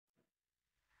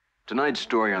Tonight's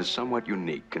story is somewhat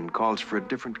unique and calls for a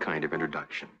different kind of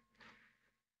introduction.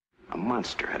 A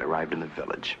monster had arrived in the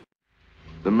village.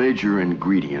 The major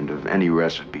ingredient of any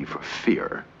recipe for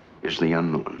fear is the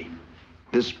unknown.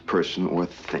 This person or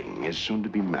thing is soon to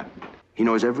be met. He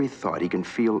knows every thought. He can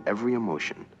feel every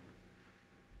emotion.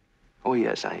 Oh,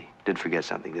 yes, I did forget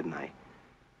something, didn't I?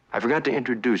 I forgot to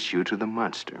introduce you to the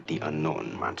monster. The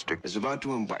unknown monster is about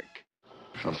to embark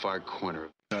from a far corner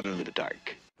out into the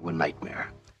dark. A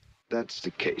nightmare. That's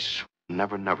the case.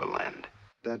 Never Neverland.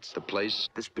 That's the place.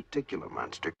 This particular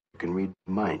monster can read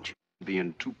minds. Be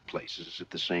in two places at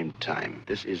the same time.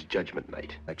 This is Judgment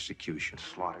Night. Execution,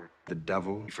 slaughter, the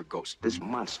devil for ghosts. This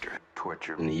monster,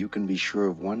 torture. And you can be sure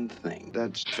of one thing.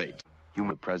 That's fate.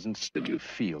 Human presence that you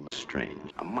feel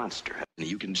strange. A monster, and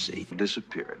you can see,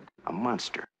 disappeared. A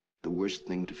monster, the worst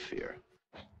thing to fear.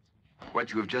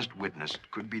 What you have just witnessed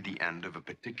could be the end of a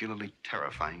particularly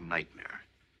terrifying nightmare.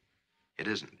 It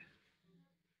isn't.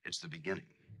 It's the beginning.